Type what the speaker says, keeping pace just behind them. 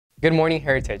Good morning,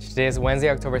 Heritage. Today is Wednesday,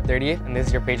 October 30th, and this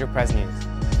is your Patriot Press News.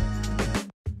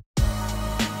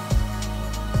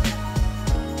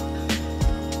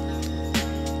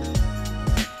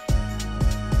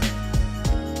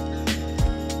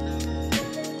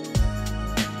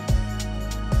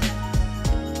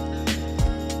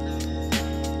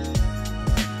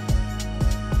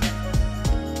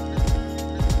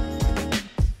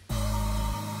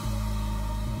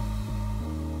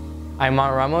 I'm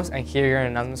Mont Ramos, and here are your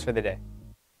announcements for the day.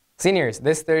 Seniors,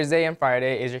 this Thursday and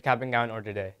Friday is your cap and gown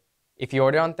order day. If you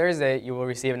order on Thursday, you will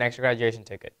receive an extra graduation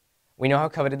ticket. We know how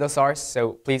coveted those are,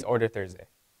 so please order Thursday.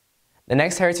 The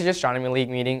next Heritage Astronomy League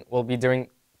meeting will be during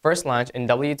first lunch in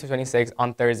W226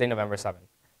 on Thursday, November 7th.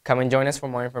 Come and join us for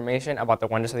more information about the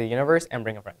wonders of the universe and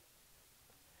bring a friend.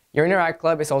 Your Interact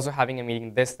Club is also having a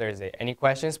meeting this Thursday. Any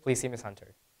questions, please see Ms.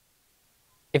 Hunter.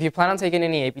 If you plan on taking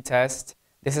any AP tests,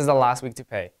 this is the last week to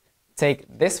pay. Take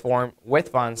this form with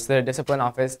funds to the Discipline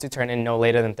Office to turn in no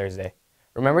later than Thursday.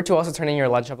 Remember to also turn in your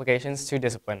lunch applications to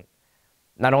Discipline.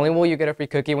 Not only will you get a free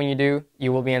cookie when you do,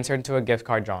 you will be entered into a gift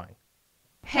card drawing.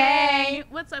 Hey!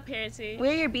 What's up, Heritage?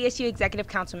 We're your BSU Executive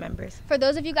Council members. For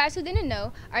those of you guys who didn't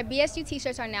know, our BSU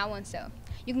t-shirts are now on sale.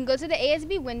 You can go to the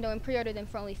ASB window and pre-order them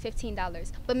for only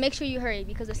 $15, but make sure you hurry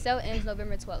because the sale ends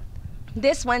November 12th.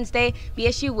 This Wednesday,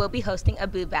 BSU will be hosting a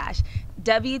Boo Bash.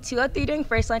 W203 during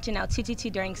first lunch and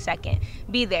L222 during second.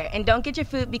 Be there and don't get your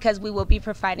food because we will be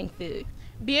providing food.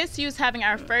 BSU is having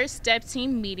our first STEP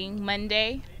team meeting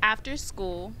Monday after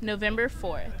school, November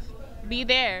 4th. Be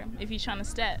there if you're trying to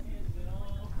step.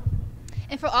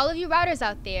 And for all of you routers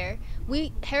out there,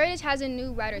 Heritage has a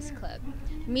new Routers Club.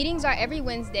 Meetings are every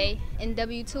Wednesday in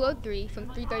W203 from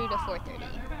 3:30 to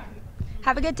 4:30.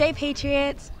 Have a good day,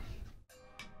 Patriots.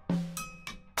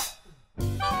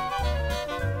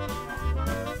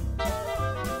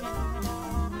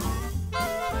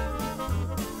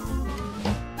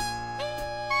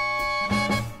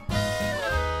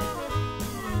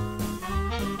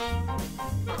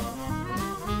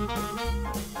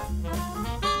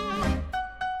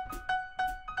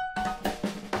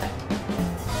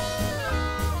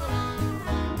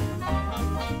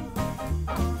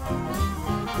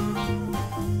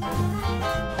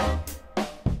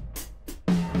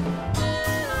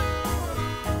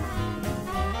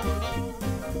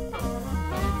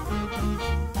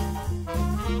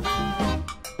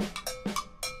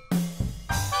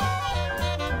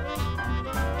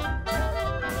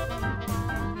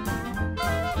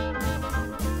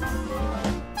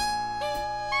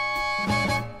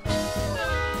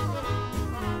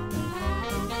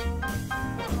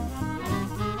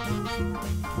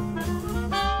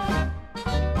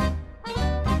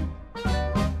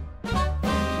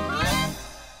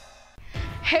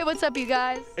 Hey, what's up, you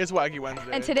guys? It's Wacky Wednesday.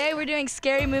 And today we're doing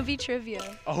scary movie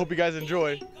trivia. I hope you guys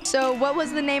enjoy. So, what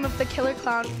was the name of the killer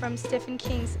clown from Stephen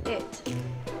King's It?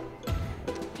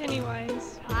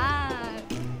 Pennywise.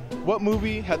 What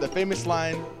movie had the famous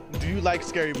line, "Do you like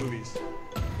scary movies?"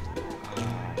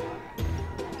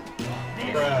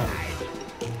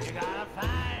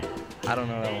 I don't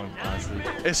know that one, honestly.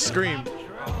 It's Scream.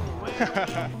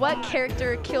 What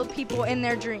character killed people in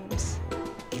their dreams?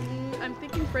 I'm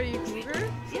thinking Freddy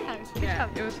Krueger. Yeah,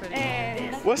 it was Freddy.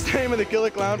 And What's the name of the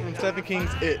killer clown from Stephen King's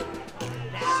It?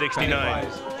 69.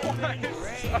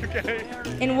 Okay.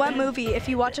 in what movie, if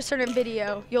you watch a certain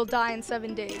video, you'll die in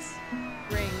 7 days?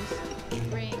 Rings.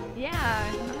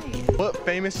 Yeah, nice. What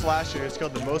famous slasher has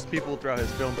killed the most people throughout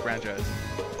his film franchise?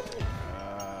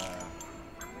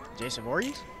 Jason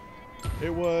Voorhees?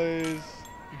 It was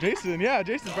Jason. Yeah,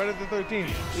 Jason, Friday the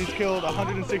 13th. He's killed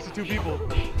 162 people.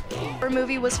 What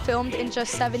movie was filmed in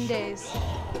just 7 days?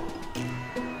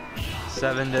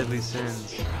 7 Deadly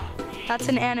Sins. That's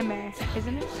an anime,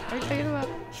 isn't it? Are you talking about?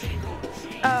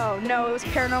 Oh, no, it was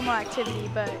Paranormal Activity,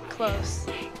 but close.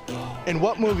 In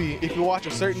what movie, if you watch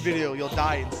a certain video, you'll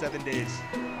die in 7 days?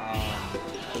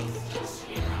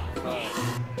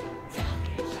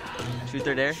 Truth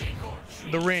or Dare?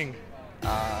 The Ring.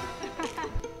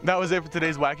 That was it for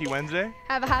today's Wacky Wednesday.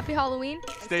 Have a happy Halloween.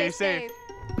 And Stay safe.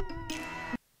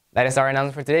 That is our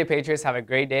announcement for today, Patriots. Have a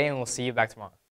great day, and we'll see you back tomorrow.